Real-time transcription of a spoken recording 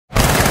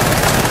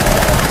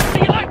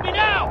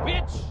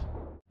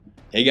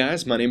Hey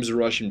guys, my name is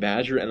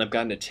TheRussianBadger, and I've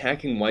got an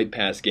attacking White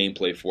Pass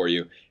gameplay for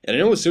you. And I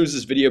know as soon as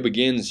this video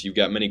begins, you've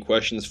got many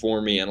questions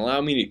for me, and allow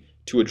me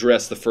to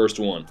address the first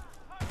one.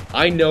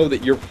 I know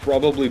that you're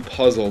probably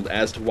puzzled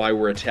as to why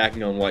we're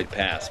attacking on White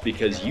Pass,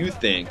 because you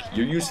think,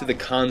 you're used to the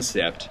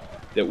concept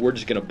that we're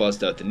just going to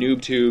bust out the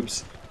noob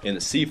tubes, and the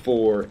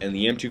C4, and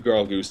the M2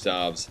 Carl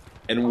Gustavs,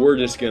 and we're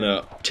just going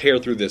to tear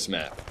through this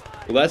map.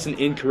 Well, that's an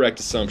incorrect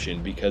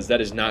assumption, because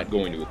that is not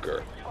going to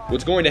occur.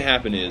 What's going to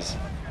happen is,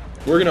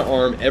 we're going to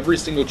arm every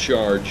single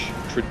charge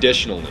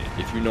traditionally,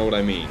 if you know what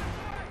I mean.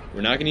 We're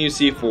not going to use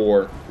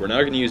C4, we're not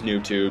going to use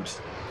noob tubes,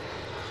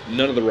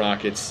 none of the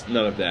rockets,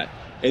 none of that.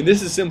 And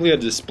this is simply a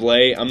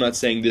display. I'm not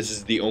saying this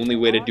is the only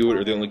way to do it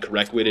or the only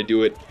correct way to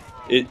do it.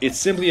 It's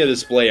simply a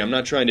display. I'm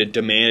not trying to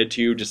demand it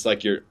to you just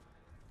like your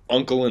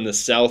uncle in the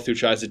South who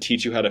tries to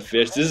teach you how to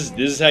fish. This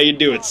is how you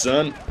do it,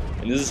 son.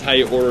 And this is how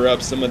you order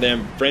up some of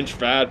them French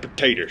fried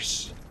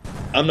potatoes.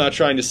 I'm not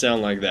trying to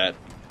sound like that.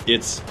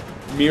 It's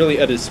merely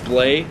a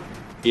display.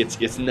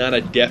 It's not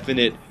a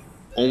definite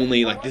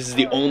only, like, this is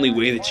the only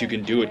way that you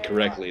can do it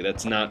correctly.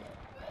 That's not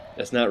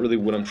really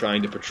what I'm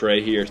trying to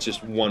portray here. It's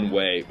just one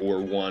way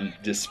or one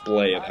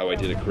display of how I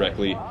did it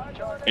correctly.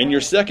 And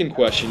your second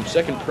question,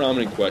 second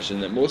prominent question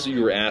that most of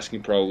you are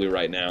asking probably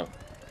right now,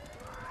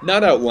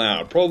 not out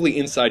loud, probably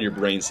inside your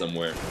brain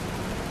somewhere.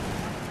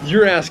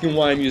 You're asking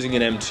why I'm using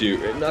an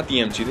M2, not the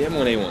M2, the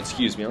M1A1,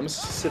 excuse me. I'm going to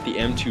set the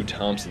M2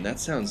 Thompson. That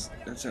sounds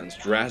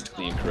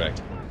drastically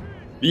incorrect.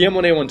 The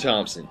M1A1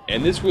 Thompson,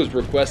 and this was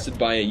requested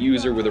by a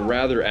user with a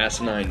rather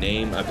asinine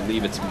name. I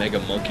believe it's Mega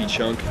Monkey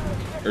Chunk,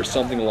 or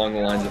something along the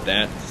lines of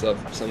that.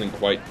 Something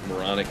quite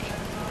moronic,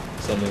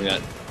 something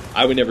that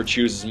I would never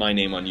choose as my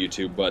name on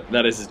YouTube, but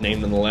that is his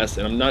name nonetheless.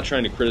 And I'm not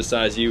trying to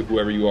criticize you,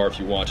 whoever you are, if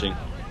you're watching.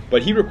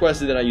 But he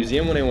requested that I use the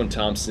M1A1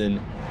 Thompson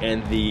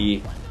and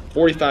the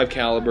 45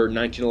 caliber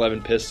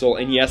 1911 pistol.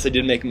 And yes, I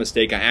did make a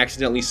mistake. I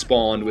accidentally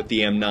spawned with the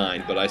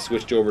M9, but I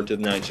switched over to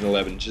the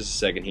 1911 in just a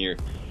second here.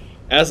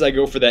 As I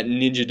go for that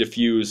ninja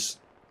defuse,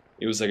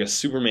 it was like a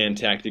Superman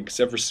tactic,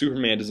 except for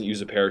Superman doesn't use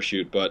a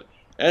parachute. But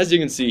as you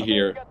can see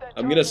here,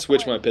 I'm going to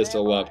switch my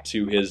pistol up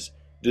to his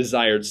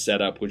desired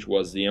setup, which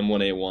was the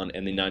M1A1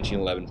 and the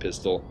 1911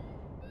 pistol.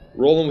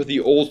 Rolling with the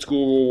old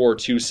school World War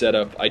II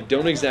setup. I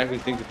don't exactly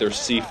think that their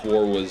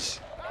C4 was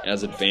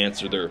as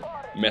advanced, or their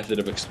method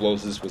of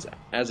explosives was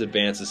as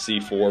advanced as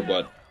C4,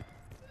 but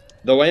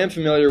though I am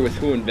familiar with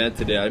who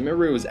invented it, I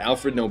remember it was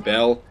Alfred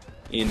Nobel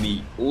in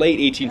the late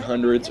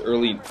 1800s,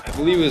 I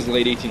believe it was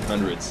late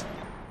 1800s.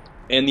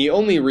 And the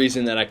only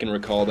reason that I can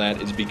recall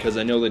that is because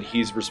I know that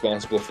he's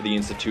responsible for the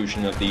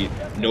institution of the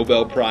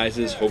Nobel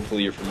Prizes.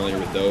 Hopefully you're familiar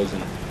with those,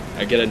 and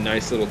I get a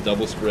nice little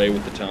double spray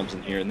with the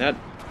Thompson here, and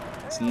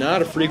it's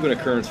not a frequent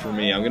occurrence for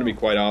me. I'm going to be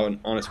quite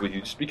honest with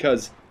you, just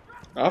because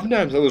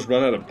oftentimes I just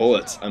run out of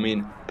bullets. I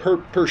mean,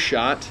 per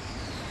shot,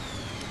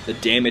 the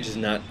damage is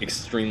not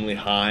extremely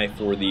high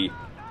for the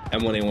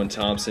M1A1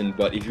 Thompson,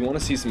 but if you want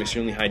to see some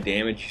extremely high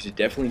damage, you should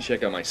definitely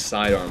check out my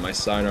sidearm.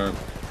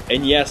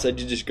 And yes, I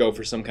did just go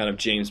for some kind of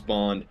James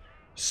Bond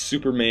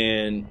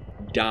Superman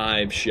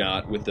dive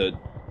shot with a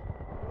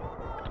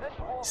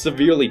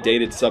severely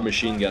dated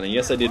submachine gun. And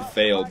yes, I did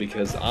fail,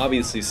 because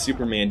obviously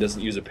Superman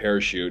doesn't use a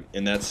parachute,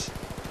 and that's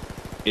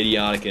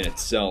idiotic in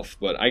itself.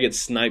 But I get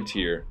sniped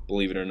here,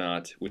 believe it or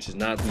not, which is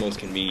not the most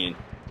convenient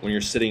when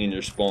you're sitting in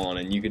your spawn,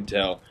 and you can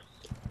tell.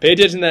 Pay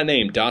attention to that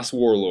name, Das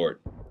Warlord.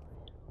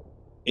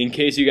 In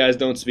case you guys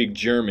don't speak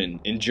German,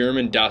 in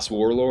German, Das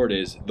Warlord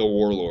is the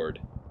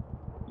Warlord.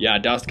 Ja,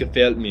 das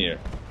gefällt mir.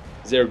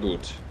 Sehr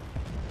gut.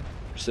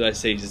 Or should I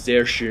say,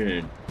 sehr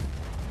schön.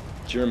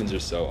 Germans are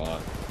so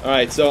odd.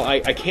 Alright, so I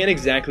can't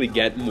exactly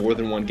get more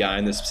than one guy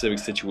in this specific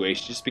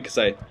situation, just because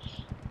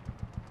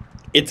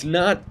it's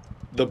not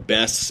the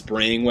best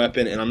spraying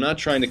weapon, and I'm not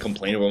trying to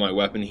complain about my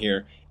weapon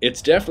here.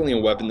 It's definitely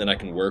a weapon that I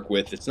can work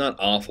with. It's not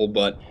awful,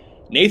 but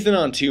Nathan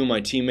on 2,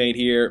 my teammate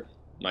here,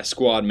 my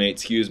squad mate,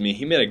 excuse me,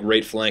 he made a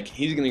great flank.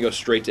 He's going to go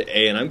straight to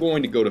A, and I'm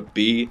going to go to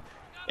B.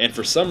 And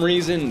for some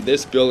reason,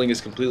 this building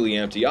is completely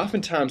empty.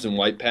 Oftentimes in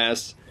White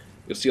Pass,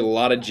 you'll see a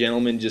lot of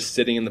gentlemen just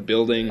sitting in the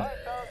building,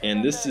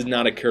 and this does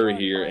not occur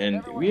here.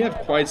 And we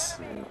have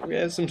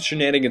some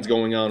shenanigans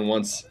going on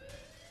once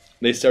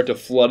they start to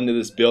flood into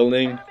this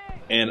building.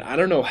 And I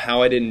don't know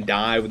how I didn't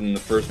die within the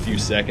first few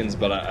seconds,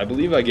 but I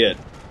believe I get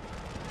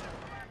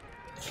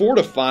 4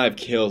 to 5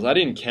 kills. I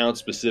didn't count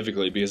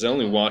specifically because I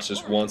only watched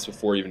this once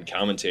before even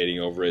commentating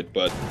over it,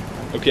 but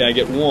okay, I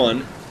get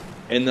 1,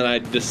 and then I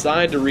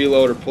decide to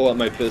reload or pull out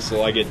my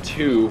pistol. I get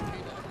 2,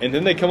 and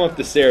then they come up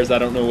the stairs. I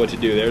don't know what to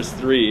do. There's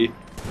 3.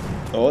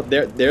 Oh,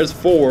 there's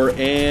 4,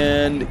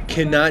 and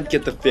cannot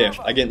get the 5th.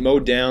 I get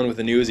mowed down with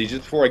an Uzi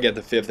just before I get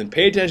the 5th, and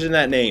pay attention to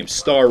that name,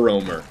 Star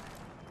Roamer.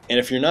 And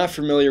if you're not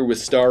familiar with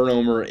Star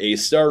Roamer, a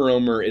Star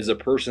Roamer is a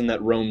person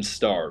that roams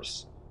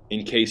stars,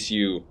 in case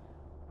you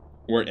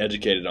weren't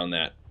educated on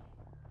that.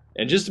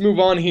 And just to move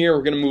on here,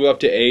 we're going to move up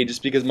to A,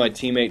 just because my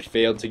teammate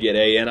failed to get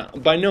A.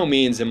 And by no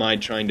means am I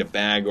trying to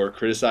bag or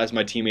criticize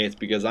my teammates,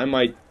 because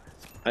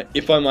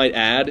if I might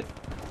add,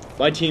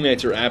 my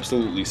teammates are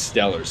absolutely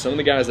stellar. Some of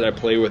the guys that I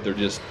play with are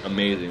just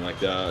amazing.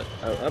 Like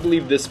I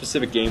believe this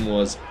specific game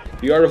was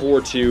The Art of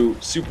War 2,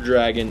 Super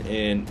Dragon,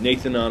 and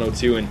Nathan on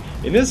 02. And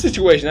in this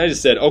situation, I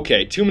just said,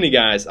 okay, too many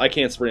guys. I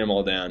can't spray them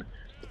all down.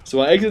 So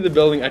I exited the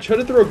building. I tried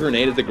to throw a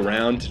grenade at the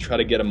ground to try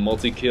to get a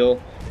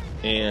multi-kill,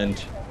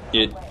 and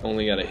it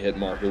only got a hit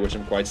marker, which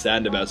I'm quite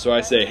saddened about. So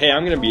I say, hey,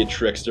 I'm going to be a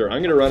trickster.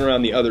 I'm going to run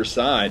around the other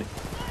side,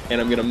 and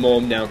I'm going to mow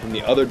him down from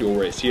the other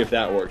doorway, see if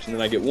that works. And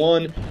then I get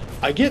one.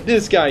 I get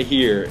this guy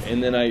here,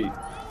 and then I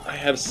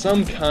have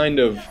some kind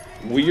of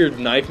weird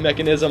knife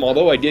mechanism,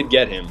 although I did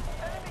get him.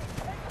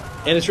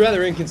 And it's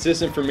rather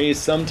inconsistent for me.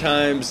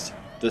 Sometimes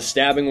the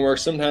stabbing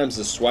works, sometimes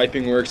the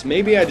swiping works.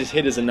 Maybe I just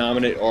hit his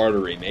innominate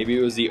artery. Maybe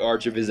it was the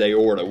arch of his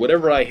aorta.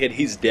 Whatever I hit,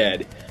 he's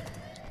dead.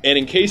 And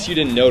in case you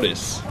didn't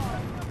notice,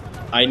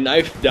 I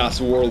knifed Das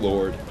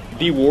Warlord,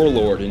 the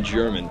Warlord in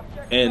German.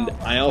 And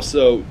I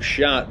also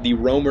shot the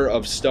Roamer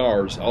of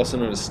Stars, also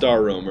known as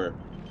Star Roamer.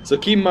 So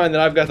keep in mind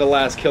that I've got the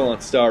last kill on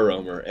Star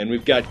Roamer, and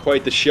we've got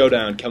quite the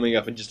showdown coming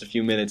up in just a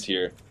few minutes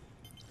here.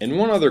 And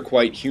one other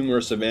quite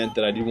humorous event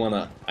that I do want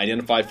to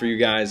identify for you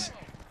guys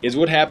is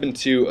what happened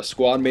to a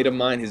squad mate of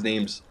mine. His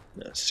name's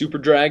Super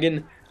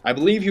Dragon. I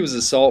believe he was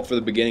Assault for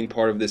the beginning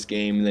part of this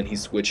game, and then he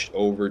switched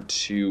over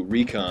to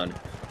Recon.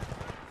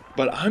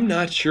 But I'm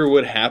not sure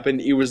what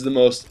happened. It was the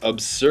most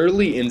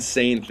absurdly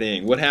insane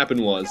thing. What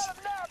happened was,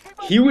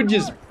 he would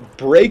just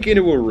break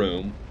into a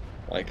room,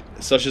 like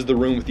such as the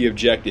room with the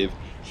objective.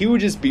 He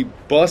would just be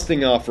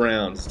busting off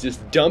rounds,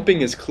 just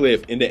dumping his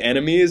clip into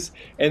enemies,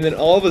 and then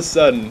all of a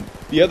sudden,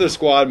 the other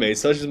squad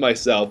mates, such as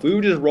myself, we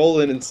would just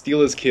roll in and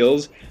steal his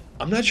kills.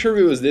 I'm not sure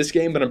if it was this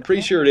game, but I'm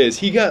pretty sure it is.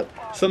 He got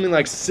something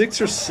like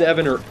 6 or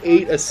 7 or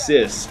 8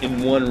 assists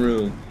in one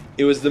room.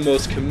 It was the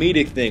most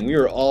comedic thing. We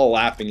were all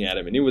laughing at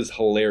him, and it was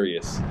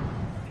hilarious.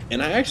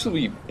 And I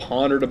actually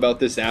pondered about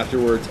this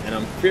afterwards, and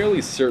I'm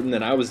fairly certain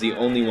that I was the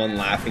only one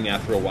laughing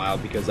after a while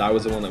because I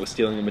was the one that was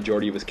stealing the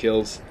majority of his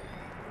kills.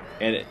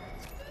 And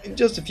in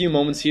just a few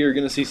moments here, you're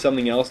going to see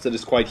something else that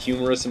is quite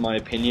humorous in my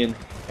opinion,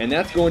 and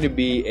that's going to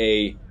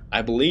be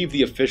I believe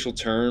the official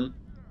term,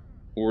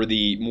 or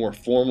the more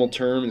formal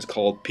term, is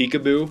called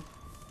peekaboo.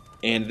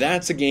 And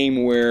that's a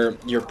game where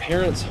your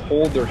parents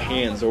hold their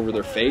hands over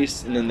their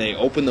face, and then they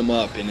open them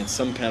up, and it's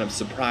some kind of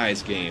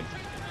surprise game.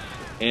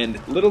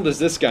 And little does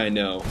this guy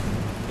know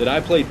that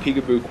I played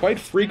peekaboo quite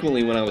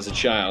frequently when I was a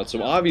child,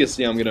 so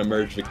obviously I'm going to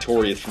emerge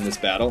victorious from this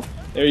battle.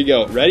 There you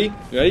go. Ready?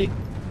 Ready?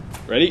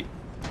 Ready?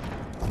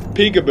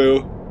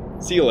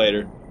 Peekaboo. See you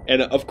later.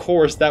 And of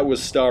course, that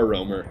was Star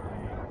Roamer,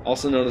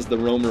 also known as the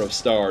Roamer of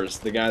Stars,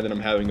 the guy that I'm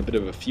having a bit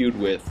of a feud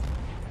with.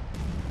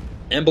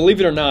 And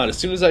believe it or not, as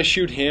soon as I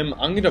shoot him,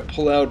 I'm going to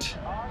pull out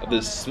of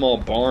this small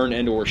barn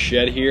and or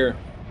shed here,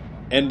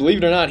 and believe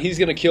it or not, he's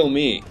going to kill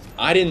me.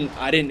 I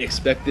didn't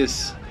expect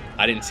this.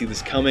 I didn't see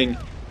this coming,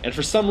 and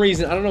for some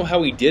reason, I don't know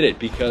how he did it,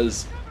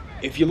 because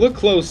if you look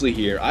closely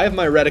here, I have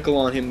my reticle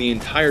on him the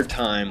entire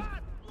time.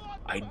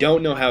 I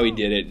don't know how he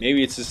did it.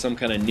 Maybe it's just some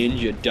kind of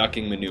ninja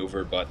ducking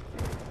maneuver, but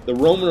the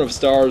Roamer of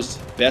Stars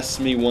bests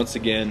me once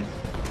again,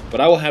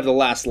 but I will have the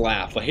last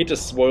laugh. I hate to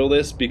spoil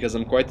this because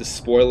I'm quite the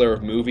spoiler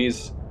of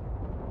movies.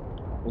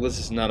 Well, this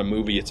is not a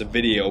movie, it's a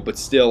video, but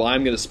still,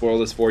 I'm going to spoil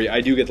this for you.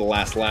 I do get the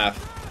last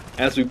laugh.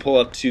 As we pull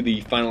up to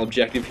the final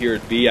objective here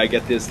at B, I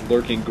get this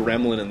lurking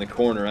gremlin in the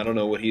corner. I don't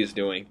know what he is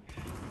doing.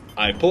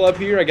 I pull up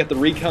here, I get the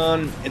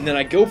recon, and then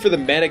I go for the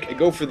medic. I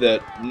go for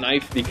the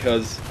knife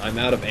because I'm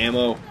out of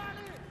ammo,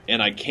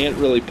 and I can't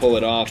really pull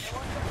it off.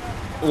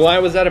 Well, I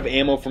was out of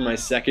ammo for my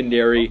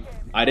secondary.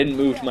 I didn't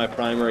move to my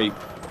primary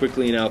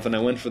quickly enough, and I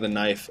went for the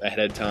knife ahead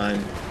of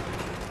time.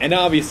 And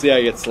obviously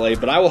I get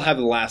slayed, but I will have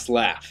the last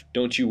laugh.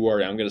 Don't you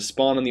worry. I'm going to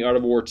spawn on the Art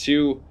of War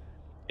 2.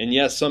 And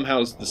yes,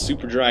 somehow the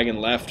Super Dragon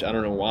left. I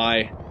don't know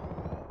why.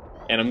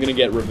 And I'm going to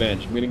get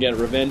revenge. I'm going to get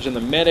revenge on the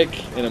medic,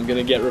 and I'm going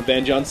to get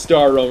revenge on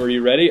Star Roamer.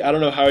 You ready? I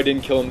don't know how I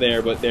didn't kill him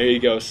there, but there you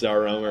go,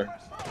 Star Roamer.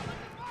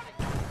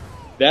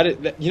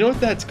 You know what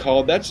that's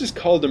called? That's just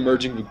called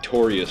emerging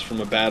victorious from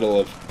a battle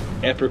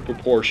of epic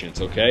proportions,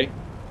 okay?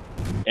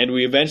 And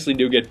we eventually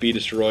do get B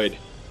destroyed.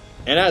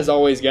 And as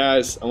always,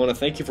 guys, I want to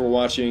thank you for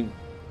watching.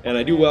 And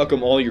I do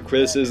welcome all your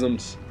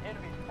criticisms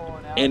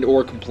and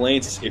or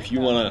complaints. If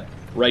you want to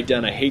write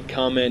down a hate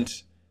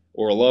comment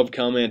or a love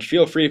comment,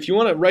 feel free. If you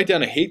want to write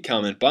down a hate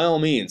comment, by all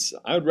means.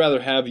 I would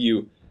rather have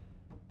you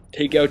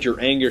take out your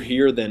anger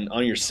here than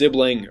on your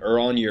sibling or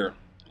on your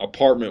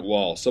apartment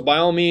wall. So by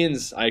all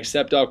means, I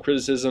accept all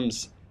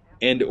criticisms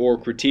and or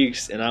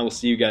critiques, and I will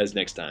see you guys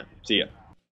next time. See ya.